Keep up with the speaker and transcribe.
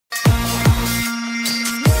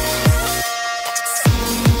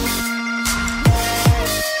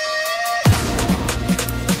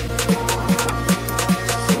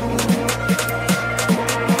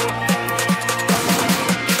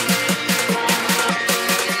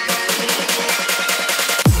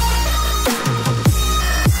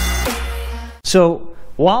So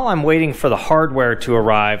while I'm waiting for the hardware to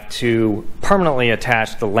arrive to permanently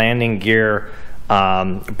attach the landing gear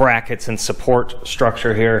brackets and support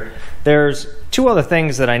structure here, there's two other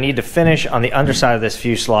things that I need to finish on the underside of this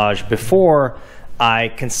fuselage before I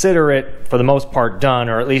consider it, for the most part, done,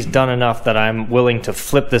 or at least done enough that I'm willing to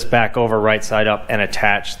flip this back over right side up and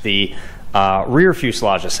attach the rear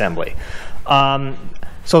fuselage assembly.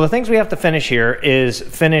 So the things we have to finish here is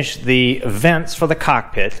finish the vents for the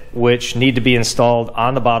cockpit, which need to be installed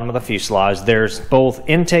on the bottom of the fuselage. There's both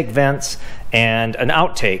intake vents and an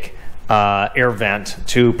outtake air vent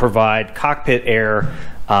to provide cockpit air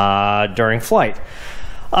during flight.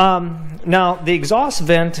 Now, the exhaust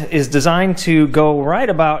vent is designed to go right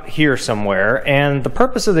about here somewhere, and the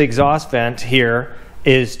purpose of the exhaust vent here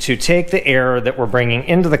is to take the air that we're bringing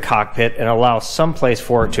into the cockpit and allow some place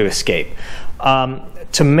for it to escape.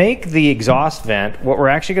 To make the exhaust vent, what we're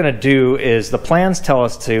actually going to do is, the plans tell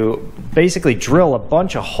us to basically drill a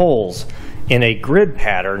bunch of holes in a grid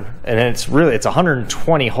pattern, and it's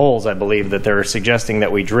 120 holes, I believe, that they're suggesting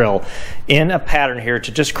that we drill in a pattern here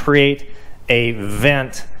to just create a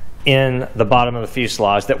vent in the bottom of the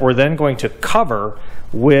fuselage that we're then going to cover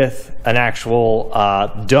with an actual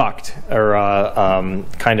duct, or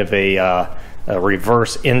kind of a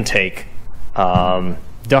reverse intake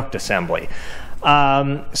duct assembly.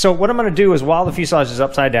 So what I'm going to do is, while the fuselage is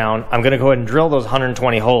upside down, I'm going to go ahead and drill those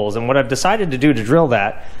 120 holes. And what I've decided to do to drill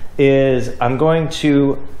that is I'm going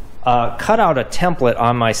to cut out a template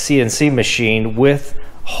on my CNC machine with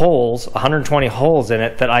holes, 120 holes in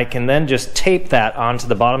it, that I can then just tape that onto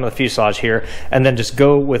the bottom of the fuselage here, and then just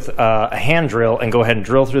go with a hand drill and go ahead and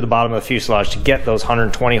drill through the bottom of the fuselage to get those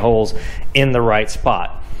 120 holes in the right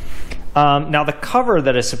spot. Now, the cover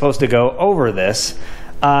that is supposed to go over this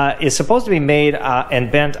is supposed to be made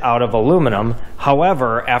and bent out of aluminum.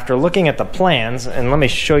 However, after looking at the plans, and let me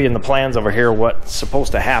show you in the plans over here what's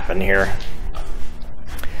supposed to happen here.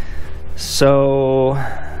 So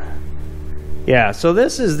yeah, so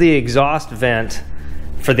this is the exhaust vent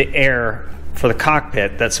for the air for the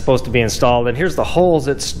cockpit that's supposed to be installed, and here's the holes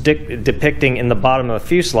it's depicting in the bottom of the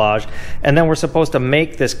fuselage, and then we're supposed to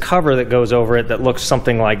make this cover that goes over it that looks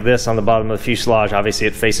something like this on the bottom of the fuselage. Obviously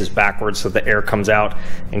it faces backwards, so the air comes out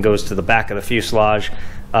and goes to the back of the fuselage.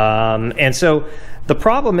 And so the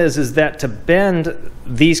problem is that to bend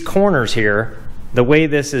these corners here, the way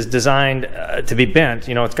this is designed to be bent,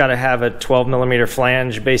 you know, it's got to have a 12mm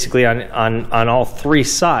flange basically on all three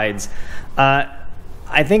sides.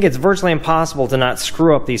 I think it's virtually impossible to not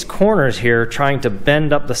screw up these corners here, trying to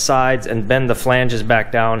bend up the sides and bend the flanges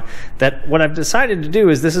back down. That what I've decided to do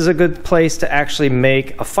is, this is a good place to actually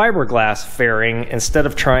make a fiberglass fairing instead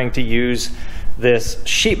of trying to use this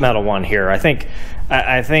sheet metal one here. I think,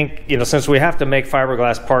 you know, since we have to make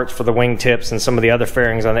fiberglass parts for the wingtips and some of the other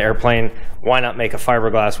fairings on the airplane, why not make a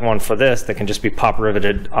fiberglass one for this that can just be pop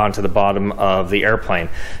riveted onto the bottom of the airplane?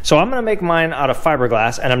 So I'm going to make mine out of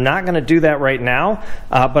fiberglass, and I'm not going to do that right now,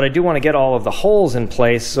 but I do want to get all of the holes in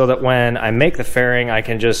place so that when I make the fairing, I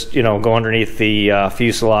can just, you know, go underneath the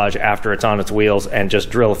fuselage after it's on its wheels and just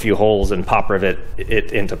drill a few holes and pop rivet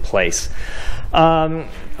it into place.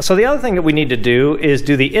 So the other thing that we need to do is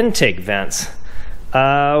do the intake vents,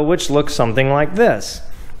 which looks something like this.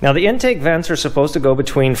 Now, the intake vents are supposed to go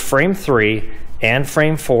between frame 3 and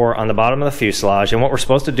frame 4 on the bottom of the fuselage, and what we're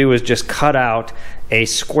supposed to do is just cut out a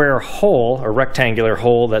square hole, a rectangular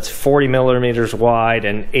hole that's 40mm wide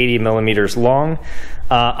and 80mm long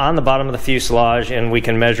on the bottom of the fuselage, and we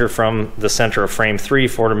can measure from the center of frame 3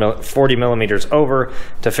 40mm over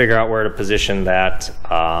to figure out where to position that,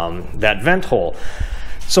 that vent hole.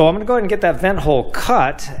 So I'm going to go ahead and get that vent hole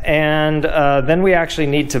cut, and then we actually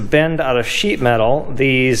need to bend out of sheet metal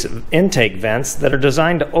these intake vents that are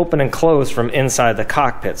designed to open and close from inside the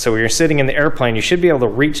cockpit. So when you're sitting in the airplane, you should be able to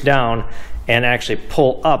reach down and actually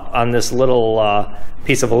pull up on this little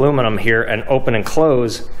piece of aluminum here and open and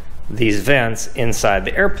close these vents inside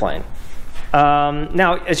the airplane.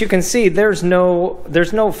 Now, as you can see, there's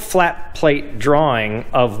no flat plate drawing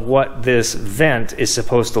of what this vent is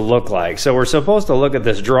supposed to look like. So we're supposed to look at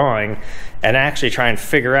this drawing and actually try and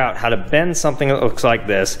figure out how to bend something that looks like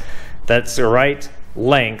this, that's the right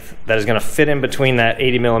length, that is going to fit in between that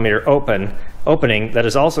 80mm opening, that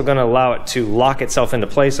is also going to allow it to lock itself into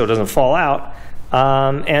place so it doesn't fall out,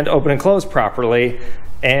 and open and close properly.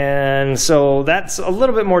 And so that's a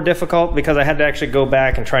little bit more difficult because I had to actually go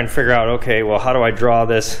back and try and figure out, okay, well, how do I draw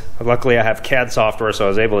this? Luckily, I have CAD software, so I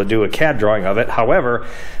was able to do a CAD drawing of it. However,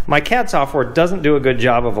 my CAD software doesn't do a good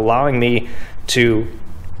job of allowing me to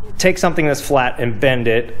take something that's flat and bend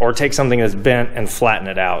it, or take something that's bent and flatten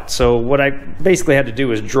it out. So what I basically had to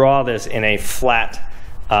do is draw this in a flat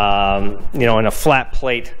you know, in a flat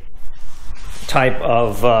plate type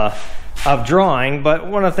of drawing. But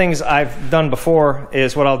one of the things I've done before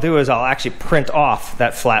is what I'll do is I'll actually print off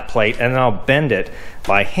that flat plate and then I'll bend it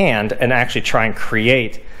by hand and actually try and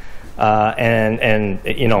create and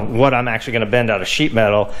you know, what I'm actually going to bend out of sheet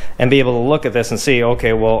metal, and be able to look at this and see,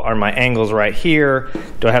 okay, well, are my angles right here?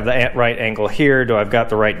 Do I have the right angle here? Do I've got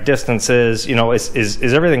the right distances? You know, is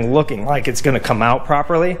everything looking like it's going to come out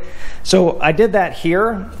properly? So I did that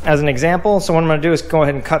here as an example. So what I'm going to do is go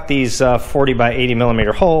ahead and cut these 40 by 80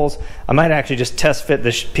 millimeter holes. I might actually just test fit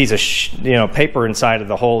this piece of you know, paper inside of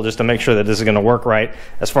the hole just to make sure that this is going to work right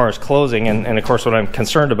as far as closing. And of course, what I'm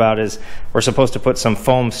concerned about is we're supposed to put some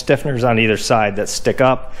foam stiffeners on either side that stick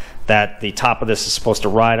up, that the top of this is supposed to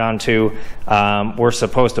ride onto. We're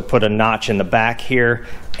supposed to put a notch in the back here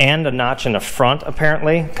and a notch in the front,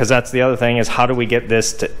 apparently, because that's the other thing, is how do we get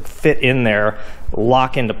this to fit in there,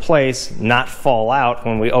 lock into place, not fall out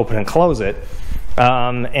when we open and close it.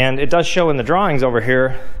 And it does show in the drawings over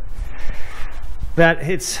here that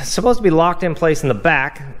it's supposed to be locked in place in the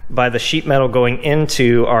back by the sheet metal going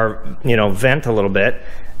into our, you know, vent a little bit,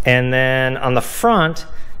 and then on the front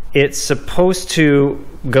it's supposed to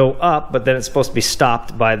go up, but then it's supposed to be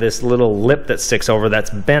stopped by this little lip that sticks over that's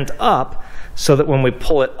bent up, so that when we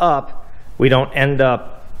pull it up, we don't end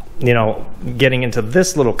up, you know, getting into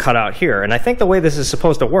this little cutout here. And I think the way this is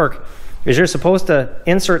supposed to work is you're supposed to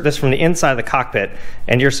insert this from the inside of the cockpit,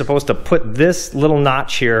 and you're supposed to put this little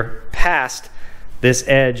notch here past this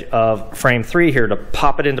edge of frame 3 here to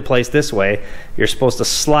pop it into place this way. You're supposed to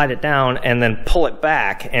slide it down and then pull it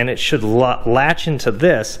back, and it should latch into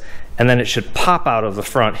this, and then it should pop out of the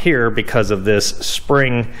front here because of this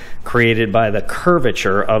spring created by the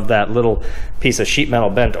curvature of that little piece of sheet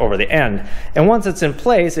metal bent over the end. And once it's in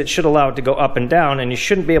place, it should allow it to go up and down, and you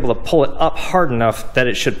shouldn't be able to pull it up hard enough that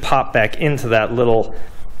it should pop back into that little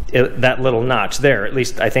notch there. At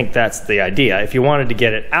least I think that's the idea. If you wanted to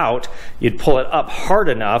get it out, you'd pull it up hard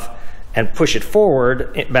enough and push it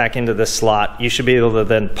forward back into this slot. You should be able to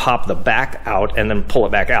then pop the back out and then pull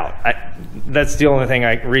it back out. That's the only thing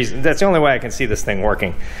that's the only way I can see this thing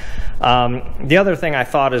working. The other thing I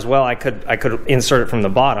thought as well, I could insert it from the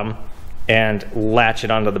bottom and latch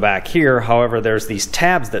it onto the back here. However, there's these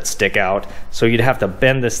tabs that stick out, so you'd have to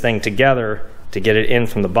bend this thing together to get it in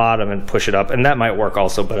from the bottom and push it up, and that might work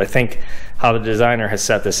also. But I think how the designer has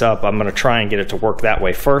set this up, I'm going to try and get it to work that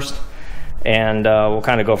way first, and we'll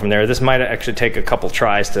kind of go from there. This might actually take a couple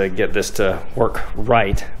tries to get this to work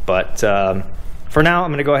right, but for now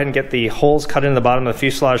I'm going to go ahead and get the holes cut in the bottom of the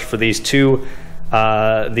fuselage for these two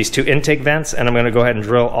intake vents, and I'm going to go ahead and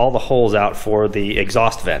drill all the holes out for the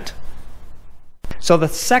exhaust vent. So the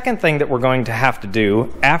second thing that we're going to have to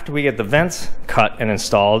do after we get the vents cut and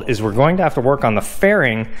installed is we're going to have to work on the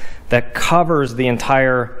fairing that covers the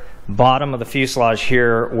entire bottom of the fuselage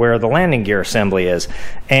here where the landing gear assembly is.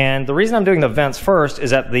 And the reason I'm doing the vents first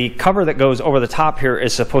is that the cover that goes over the top here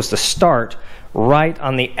is supposed to start right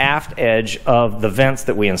on the aft edge of the vents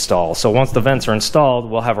that we install. So once the vents are installed,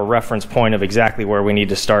 we'll have a reference point of exactly where we need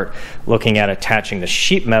to start looking at attaching the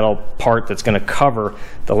sheet metal part that's going to cover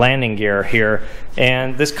the landing gear here.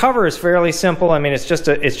 And this cover is fairly simple. I mean, it's just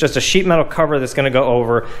a sheet metal cover that's going to go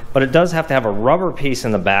over, but it does have to have a rubber piece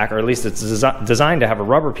in the back, or at least it's designed to have a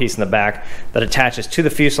rubber piece in the back that attaches to the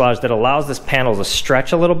fuselage that allows this panel to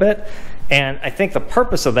stretch a little bit. And I think the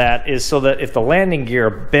purpose of that is so that if the landing gear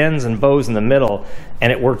bends and bows in the middle and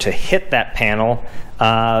it were to hit that panel,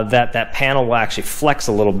 that panel will actually flex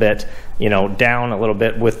a little bit, you know, down a little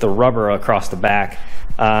bit with the rubber across the back,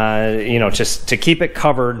 you know, just to keep it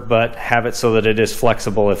covered, but have it so that it is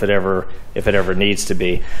flexible if it ever needs to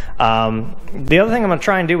be. The other thing I'm going to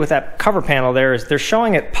try and do with that cover panel there is they're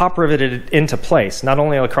showing it pop riveted into place, not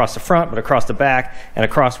only across the front, but across the back and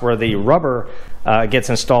across where the rubber gets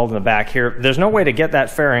installed in the back here. There's no way to get that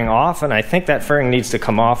fairing off, and I think that fairing needs to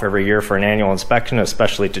come off every year for an annual inspection,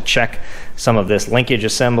 especially to check some of this linkage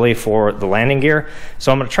assembly for the landing gear.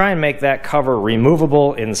 So I'm going to try and make that cover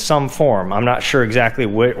removable in some form. I'm not sure exactly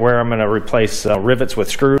where I'm going to replace rivets with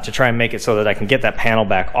screws to try and make it so that I can get that panel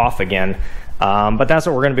back off again. But that's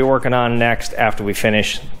what we're going to be working on next after we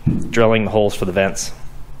finish drilling the holes for the vents.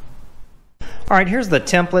 All right, here's the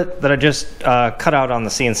template that I just cut out on the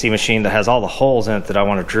CNC machine that has all the holes in it that I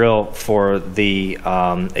want to drill for the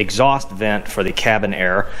exhaust vent for the cabin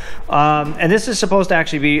air. And this is supposed to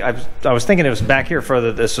actually be, I was thinking it was back here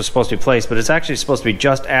further this was supposed to be placed, but it's actually supposed to be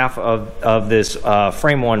just aft of this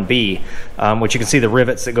frame 1B, which you can see the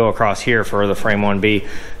rivets that go across here for the frame 1B.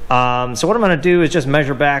 So what I'm going to do is just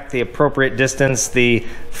measure back the appropriate distance. The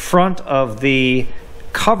front of the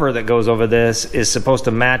cover that goes over this is supposed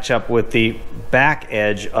to match up with the back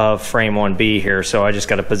edge of frame 1B here. So I just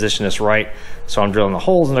got to position this right. So I'm drilling the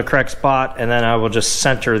holes in the correct spot, and then I will just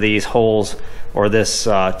center these holes or this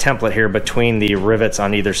template here between the rivets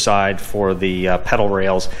on either side for the pedal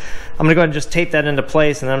rails. I'm going to go ahead and just tape that into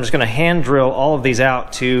place, and then I'm just going to hand drill all of these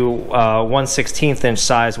out to 1/16 inch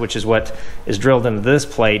size, which is what is drilled into this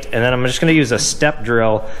plate. And then I'm just going to use a step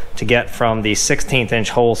drill to get from the 16th inch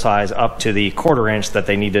hole size up to the 1/4 inch that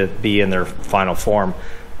they need to be in their final form.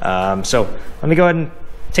 So let me go ahead and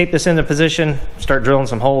tape this into position, start drilling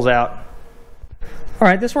some holes out. All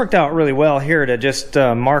right, this worked out really well here to just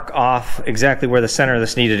mark off exactly where the center of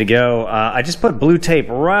this needed to go. I just put blue tape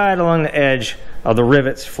right along the edge of the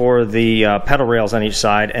rivets for the pedal rails on each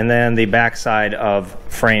side, and then the back side of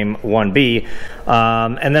frame 1B.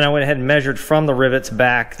 And then I went ahead and measured from the rivets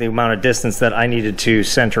back the amount of distance that I needed to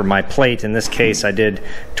center my plate. In this case, I did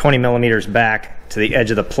 20 millimeters back to the edge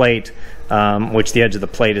of the plate, which the edge of the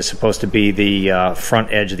plate is supposed to be the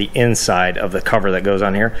front edge of the inside of the cover that goes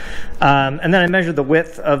on here. And then I measured the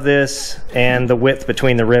width of this and the width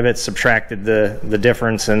between the rivets, subtracted the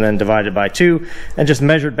difference, and then divided by 2, and just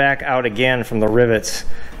measured back out again from the rivets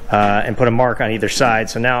and put a mark on either side.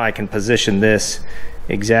 So now I can position this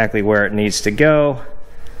exactly where it needs to go.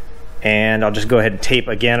 And I'll just go ahead and tape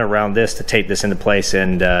again around this to tape this into place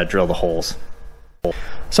and drill the holes.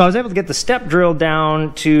 So I was able to get the step drill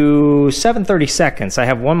down to 7/32. I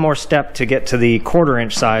have one more step to get to the 1/4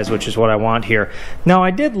 inch size, which is what I want here. Now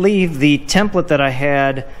I did leave the template that I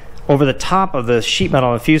had over the top of the sheet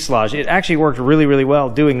metal and fuselage. It actually worked really, really well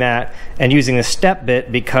doing that and using the step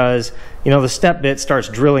bit, because you know the step bit starts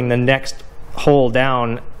drilling the next hole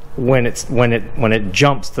down when it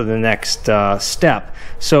jumps to the next step.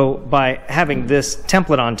 So by having this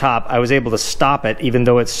template on top, I was able to stop it even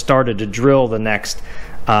though it started to drill the next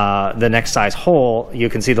size hole. You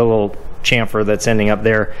can see the little chamfer that's ending up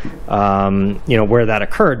there, you know, where that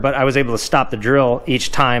occurred. But I was able to stop the drill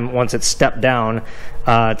each time once it stepped down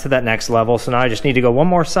to that next level. So now I just need to go one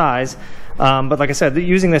more size. But like I said,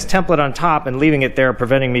 using this template on top and leaving it there,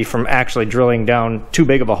 preventing me from actually drilling down too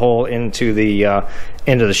big of a hole into the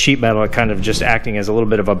sheet metal, kind of just acting as a little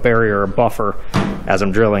bit of a barrier or buffer as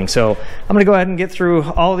I'm drilling. So I'm going to go ahead and get through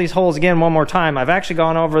all of these holes again one more time. I've actually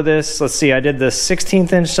gone over this. Let's see, I did the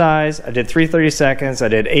 16th inch size, I did 3/32, I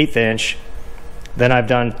did 1/8 inch. Then I've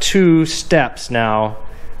done 2 steps now.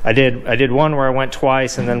 I did one where I went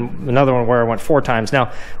twice, and then another one where I went 4 times. Now,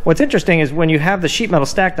 what's interesting is when you have the sheet metal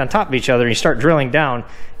stacked on top of each other and you start drilling down,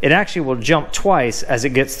 it actually will jump twice as it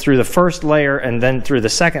gets through the first layer and then through the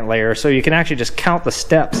second layer. So you can actually just count the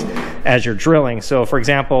steps as you're drilling. So for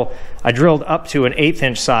example, I drilled up to an 1/8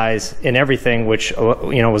 inch size in everything, which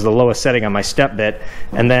you know was the lowest setting on my step bit,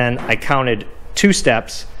 and then I counted 2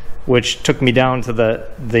 steps, which took me down to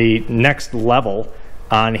the next level.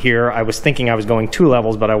 On here, I was thinking I was going 2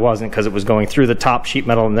 levels, but I wasn't, because it was going through the top sheet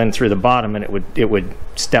metal and then through the bottom, and it would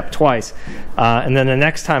step twice. And then the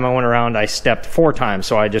next time I went around, I stepped 4 times.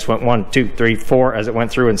 So I just went 1, 2, 3, 4 as it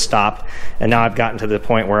went through and stopped. And now I've gotten to the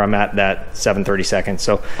point where I'm at that 7/32.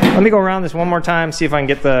 So let me go around this one more time, see if I can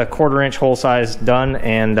get the 1/4 inch hole size done,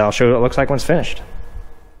 and I'll show you what it looks like when it's finished.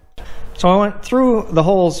 So I went through the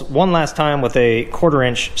holes one last time with a 1/4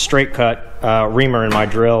 inch straight cut reamer in my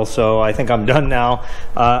drill, so I think I'm done now.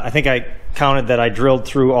 I think I counted that I drilled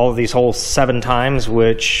through all of these holes 7 times,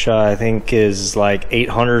 which I think is like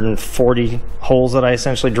 840 holes that I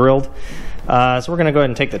essentially drilled. So we're going to go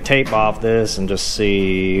ahead and take the tape off this and just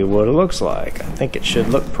see what it looks like. I think it should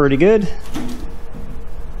look pretty good.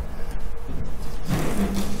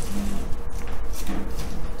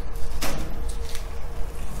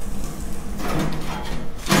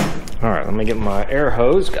 All right, let me get my air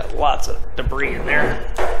hose. Got lots of debris in there.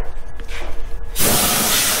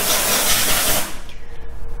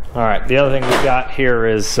 All right, the other thing we've got here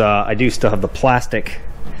is I do still have the plastic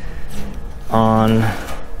on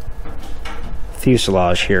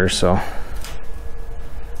fuselage here, so in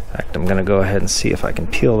fact, I'm gonna go ahead and see if I can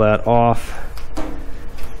peel that off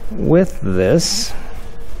with this.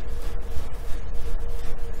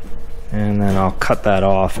 And then I'll cut that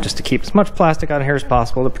off just to keep as much plastic on here as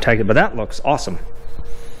possible to protect it. But that looks awesome.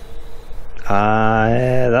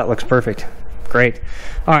 That looks perfect. Great.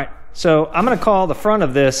 All right, so I'm going to call the front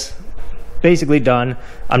of this basically done.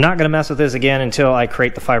 I'm not going to mess with this again until I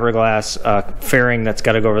create the fiberglass fairing that's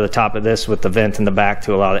got to go over the top of this with the vent in the back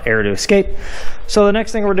to allow the air to escape. So the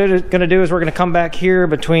next thing we're going to do is we're going to come back here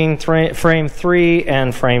between frame 3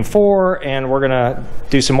 and frame 4, and we're going to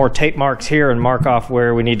do some more tape marks here and mark off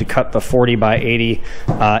where we need to cut the 40 by 80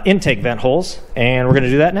 intake vent holes, and we're going to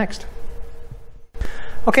do that next.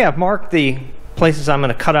 Okay, I've marked the places I'm going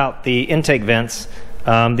to cut out the intake vents.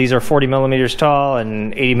 These are 40 millimeters tall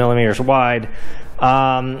and 80 millimeters wide.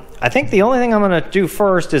 I think the only thing I'm going to do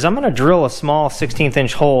first is I'm going to drill a small 1/16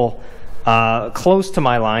 inch hole close to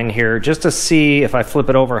my line here, just to see if I flip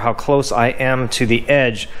it over how close I am to the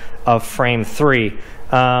edge of frame 3.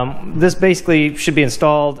 This basically should be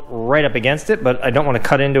installed right up against it, but I don't want to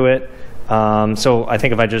cut into it. So I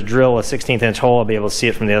think if I just drill a 1/16 inch hole, I'll be able to see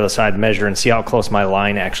it from the other side, measure, and see how close my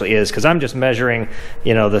line actually is. Because I'm just measuring,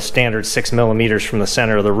 you know, the standard 6 millimeters from the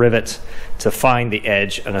center of the rivet to find the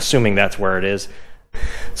edge, and assuming that's where it is.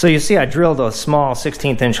 So you see I drilled a small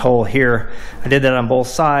 1/16 inch hole here. I did that on both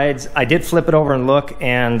sides. I did flip it over and look,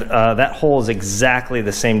 and that hole is exactly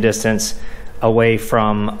the same distance away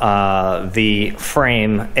from the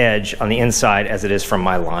frame edge on the inside as it is from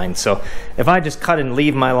my line. So if I just cut and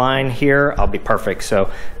leave my line here, I'll be perfect. So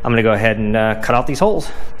I'm going to go ahead and cut out these holes.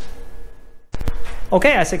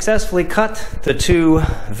 Okay, I successfully cut the 2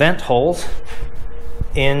 vent holes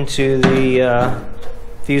into the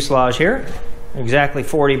fuselage here. Exactly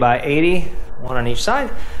 40 by 80, one on each side.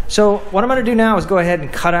 So what I'm going to do now is go ahead and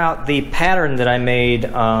cut out the pattern that I made,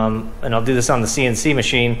 and I'll do this on the CNC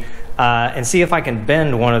machine, and see if I can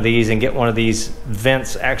bend one of these and get one of these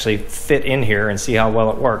vents actually fit in here and see how well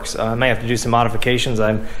it works. I may have to do some modifications.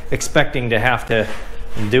 I'm expecting to have to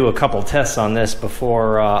do a couple tests on this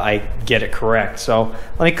before I get it correct. So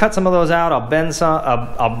let me cut some of those out. I'll bend some.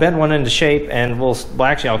 I'll bend one into shape, and well,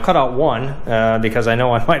 actually, I'll cut out one because I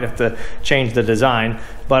know I might have to change the design.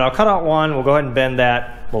 But I'll cut out one. We'll go ahead and bend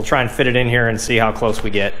that. We'll try and fit it in here and see how close we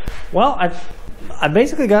get. Well, I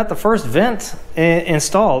basically got the first vent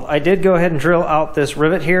installed. I did go ahead and drill out this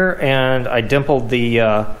rivet here, and I dimpled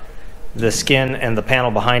the skin and the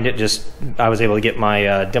panel behind it. Just I was able to get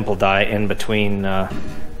my dimple die in between the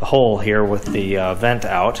hole here with the vent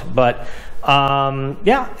out. But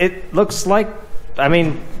yeah, it looks like, I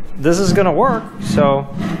mean, this is going to work. So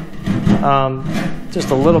just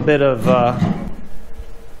a little bit of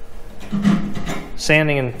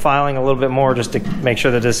sanding and filing a little bit more just to make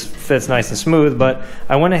sure that this fits nice and smooth. But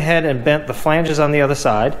I went ahead and bent the flanges on the other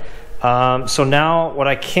side. So now what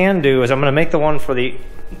I can do is I'm going to make the one for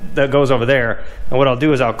that goes over there, and what I'll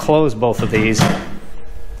do is I'll close both of these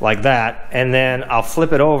like that, and then I'll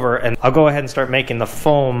flip it over, and I'll go ahead and start making the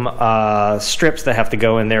foam strips that have to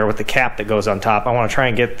go in there with the cap that goes on top. I want to try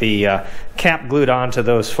and get the cap glued onto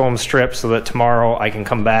those foam strips so that tomorrow I can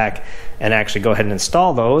come back and actually go ahead and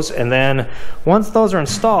install those. And then once those are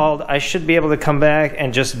installed, I should be able to come back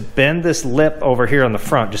and just bend this lip over here on the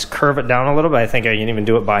front, just curve it down a little bit. I think I can even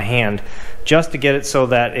do it by hand, just to get it so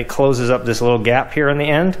that it closes up this little gap here in the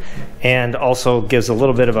end, and also gives a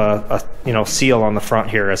little bit of a seal on the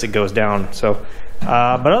front here as it goes down. So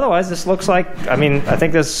but otherwise this looks like, I mean, I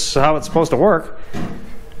think this is how it's supposed to work.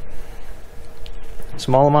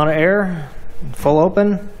 Small amount of air, full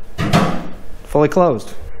open, fully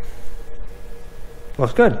closed.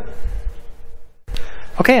 Looks good.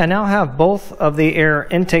 Okay, I now have both of the air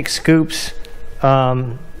intake scoops,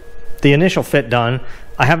 the initial fit done.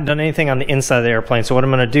 I haven't done anything on the inside of the airplane, so what I'm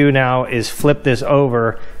going to do now is flip this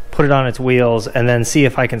over, put it on its wheels, and then see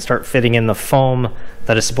if I can start fitting in the foam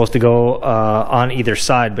that is supposed to go on either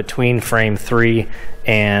side between frame 3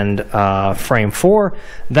 and frame 4.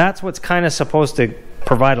 That's what's kind of supposed to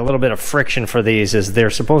provide a little bit of friction for these, is they're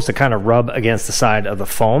supposed to kind of rub against the side of the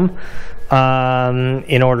foam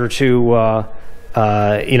in order to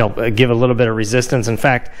give a little bit of resistance. In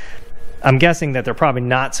fact, I'm guessing that they're probably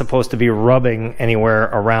not supposed to be rubbing anywhere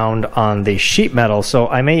around on the sheet metal, so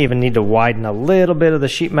I may even need to widen a little bit of the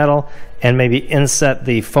sheet metal and maybe inset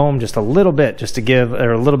the foam just a little bit, just to give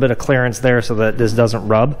a little bit of clearance there so that this doesn't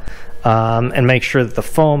rub, and make sure that the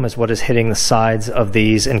foam is what is hitting the sides of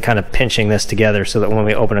these and kind of pinching this together so that when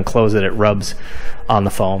we open and close it, it rubs on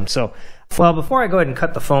the foam. So, well, before I go ahead and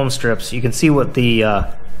cut the foam strips, you can see what the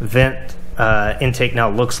vent intake now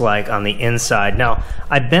looks like on the inside. Now,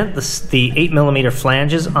 I bent the 8mm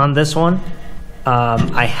flanges on this one.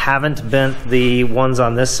 I haven't bent the ones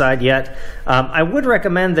on this side yet. I would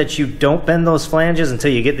recommend that you don't bend those flanges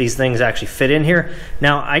until you get these things actually fit in here.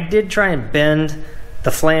 Now, I did try and bend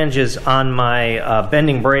the flanges on my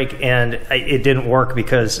bending brake, and it didn't work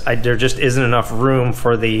because there just isn't enough room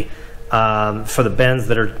for the bends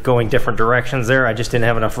that are going different directions there. I just didn't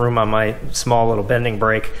have enough room on my small little bending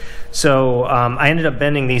brake. So I ended up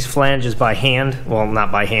bending these flanges by hand. Well, not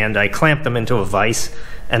by hand. I clamped them into a vise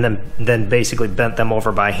and then basically bent them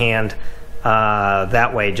over by hand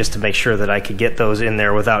that way, just to make sure that I could get those in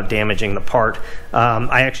there without damaging the part.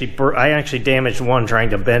 I actually damaged one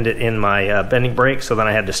trying to bend it in my bending brake, so then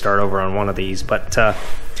I had to start over on one of these. But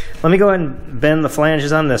let me go ahead and bend the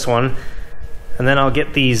flanges on this one. and then I'll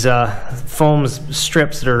get these foam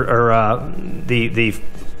strips that are the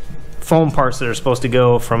foam parts that are supposed to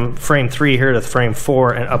go from frame 3 here to frame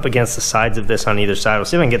 4 and up against the sides of this on either side. We'll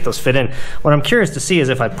see if I can get those fit in. What I'm curious to see is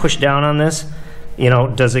if I push down on this, you know,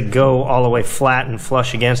 does it go all the way flat and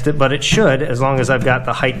flush against it? But it should, as long as I've got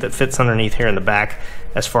the height that fits underneath here in the back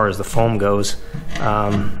as far as the foam goes.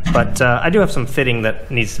 But I do have some fitting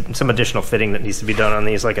that needs, some additional fitting that needs to be done on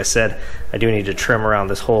these. Like I said, I do need to trim around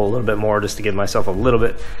this hole a little bit more just to give myself a little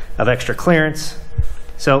bit of extra clearance.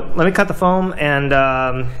 So let me cut the foam, and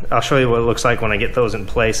I'll show you what it looks like when I get those in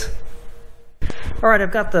place. All right,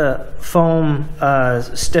 I've got the foam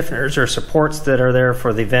stiffeners or supports that are there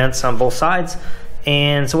for the vents on both sides.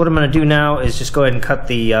 And so what I'm going to do now is just go ahead and cut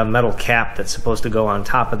the metal cap that's supposed to go on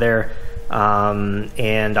top of there.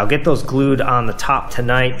 And I'll get those glued on the top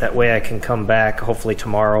tonight. That way I can come back hopefully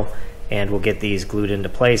tomorrow and we'll get these glued into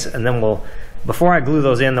place. And then we'll, before I glue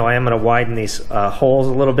those in though, I am going to widen these holes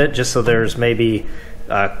a little bit, just so there's maybe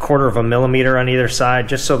a 1/4 of a millimeter on either side,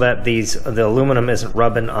 just so that the aluminum isn't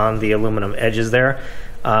rubbing on the aluminum edges there.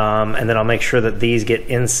 And then I'll make sure that these get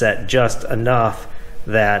inset just enough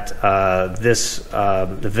that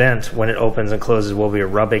the vent, when it opens and closes, will be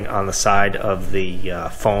rubbing on the side of the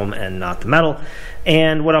foam and not the metal.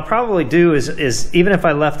 And what I'll probably do is even if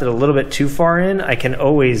I left it a little bit too far in, I can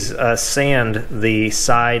always sand the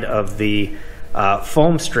side of the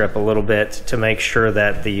foam strip a little bit to make sure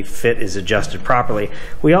that the fit is adjusted properly.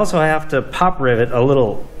 We also have to pop rivet a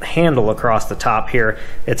little handle across the top here.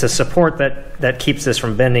 It's a support that keeps this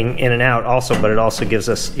from bending in and out also, but it also gives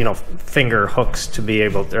us, you know, finger hooks to be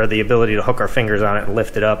able to, or the ability to hook our fingers on it and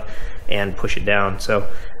lift it up and push it down. So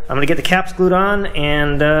I'm going to get the caps glued on,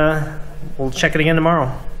 and we'll check it again tomorrow.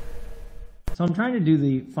 So I'm trying to do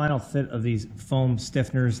the final fit of these foam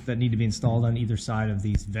stiffeners that need to be installed on either side of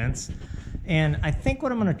these vents. And I think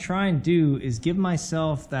what I'm going to try and do is give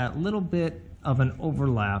myself that little bit of an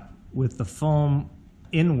overlap with the foam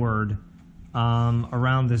inward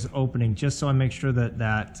around this opening, just so I make sure that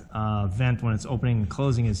that vent, when it's opening and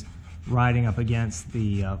closing, is riding up against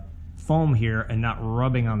the foam here and not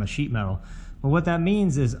rubbing on the sheet metal. But what that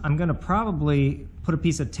means is I'm going to probably put a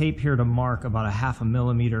piece of tape here to mark about 1/2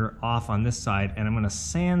 millimeter off on this side, and I'm going to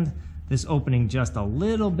sand this opening just a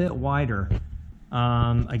little bit wider,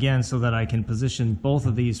 again, so that I can position both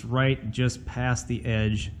of these right just past the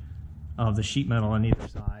edge of the sheet metal on either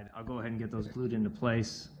side. I'll go ahead and get those glued into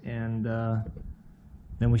place, and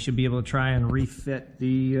then we should be able to try and refit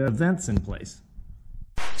the vents in place.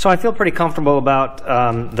 So I feel pretty comfortable about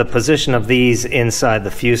the position of these inside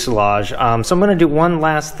the fuselage. So I'm going to do one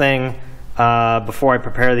last thing before I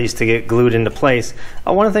prepare these to get glued into place.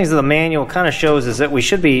 One of the things that the manual kind of shows is that we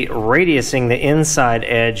should be radiusing the inside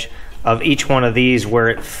edge of each one of these where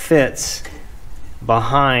it fits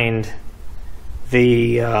behind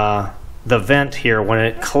the vent here when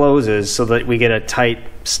it closes, so that we get a tight,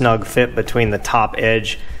 snug fit between the top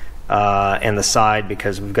edge and the side,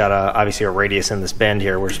 because we've got obviously a radius in this bend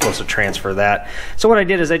here. We're supposed to transfer that. So what I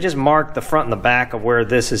did is I just marked the front and the back of where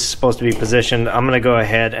this is supposed to be positioned. I'm going to go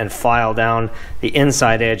ahead and file down the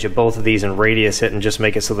inside edge of both of these and radius it, and just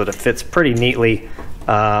make it so that it fits pretty neatly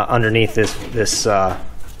underneath this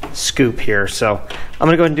scoop here. So I'm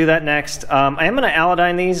going to go ahead and do that next. I am going to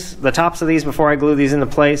allodyne these, the tops of these, before I glue these into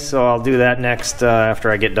place, so I'll do that next after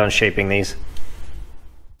I get done shaping these.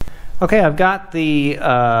 Okay, I've got the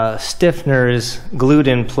stiffeners glued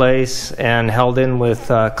in place and held in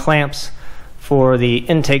with clamps for the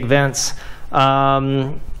intake vents.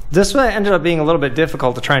 This ended up being a little bit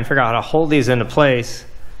difficult to try and figure out how to hold these into place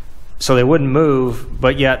so they wouldn't move,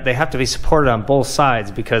 but yet they have to be supported on both sides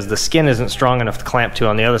because the skin isn't strong enough to clamp to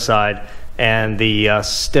on the other side, and the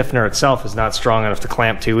stiffener itself is not strong enough to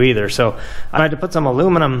clamp to either. So I had to put some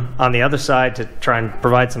aluminum on the other side to try and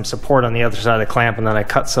provide some support on the other side of the clamp, and then I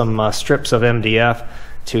cut some strips of MDF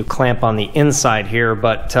to clamp on the inside here.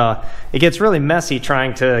 But it gets really messy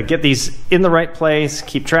trying to get these in the right place,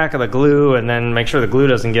 keep track of the glue, and then make sure the glue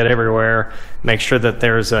doesn't get everywhere, make sure that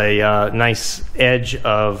there's a nice edge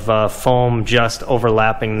of foam just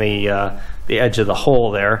overlapping the edge of the hole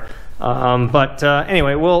there. But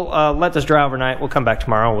anyway, we'll let this dry overnight. We'll come back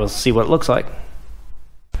tomorrow. We'll see what it looks like.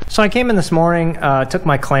 So I came in this morning, took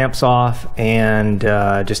my clamps off, and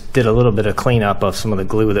just did a little bit of cleanup of some of the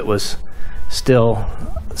glue that was still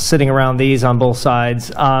sitting around these on both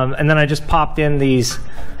sides. And then I just popped in these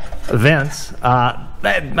vents.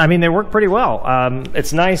 I mean, they work pretty well.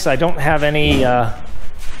 It's nice. I don't have any...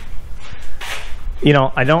 you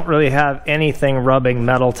know, I don't really have anything rubbing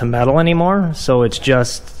metal to metal anymore, so it's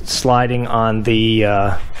just sliding on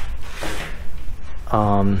the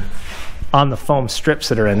on the foam strips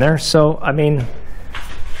that are in there. So, I mean,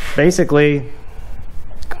 basically,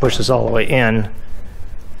 push this all the way in,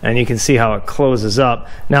 and you can see how it closes up.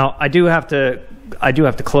 Now, I do have to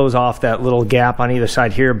close off that little gap on either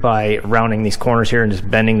side here by rounding these corners here and just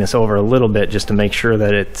bending this over a little bit just to make sure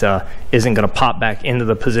that it isn't going to pop back into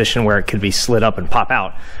the position where it could be slid up and pop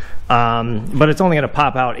out. But it's only going to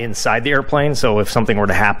pop out inside the airplane, so if something were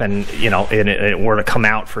to happen, you know, and it were to come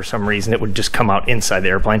out for some reason, it would just come out inside the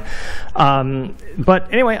airplane.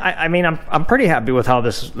 But anyway, I mean, I'm pretty happy with how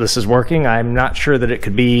this is working. I'm not sure that it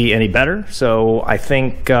could be any better, so I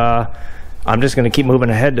think I'm just going to keep moving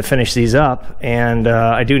ahead to finish these up. And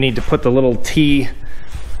I do need to put the little T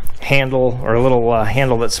handle, or a little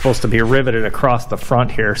handle that's supposed to be riveted across the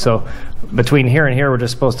front here. So between here and here, we're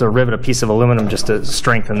just supposed to rivet a piece of aluminum just to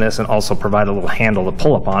strengthen this and also provide a little handle to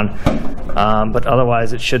pull up on. But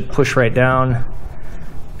otherwise, it should push right down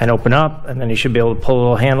and open up, and then you should be able to pull a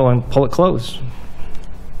little handle and pull it closed.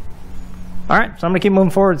 All right, so I'm gonna keep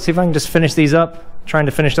moving forward, see if I can just finish these up. Trying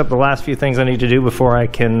to finish up the last few things I need to do before I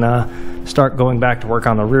can start going back to work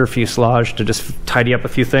on the rear fuselage to just tidy up a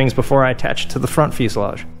few things before I attach it to the front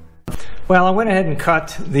fuselage. Well, I went ahead and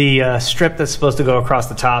cut the strip that's supposed to go across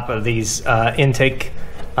the top of these intake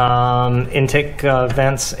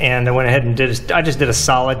vents, and I went ahead and I just did a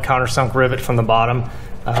solid countersunk rivet from the bottom,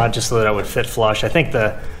 just so that it would fit flush. I think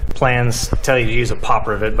the plans tell you to use a pop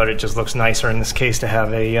rivet, but it just looks nicer in this case to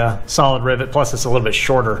have a solid rivet. Plus, it's a little bit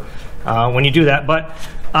shorter when you do that. But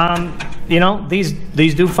you know, these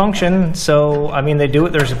do function. So I mean, they do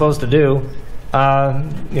what they're supposed to do.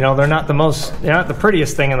 You know, they're not the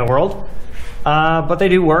prettiest thing in the world, but they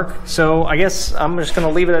do work. So I guess I'm just going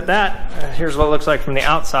to leave it at that. Here's what it looks like from the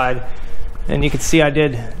outside. And you can see I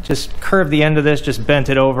did just curve the end of this, just bent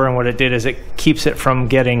it over, and what it did is it keeps it from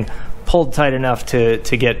getting pulled tight enough to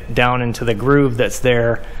get down into the groove that's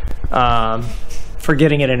there for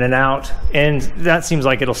getting it in and out. And that seems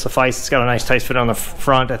like it'll suffice. It's got a nice tight fit on the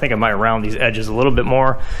front. I think I might round these edges a little bit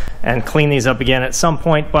more and clean these up again at some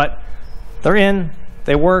point, but they're in,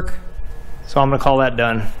 they work, so I'm gonna call that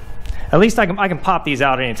done. At least I can pop these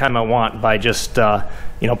out anytime I want by just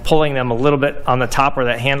you know, pulling them a little bit on the top where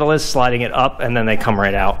that handle is, sliding it up, and then they come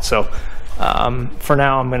right out. So for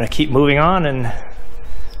now, I'm gonna keep moving on and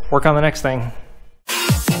work on the next thing.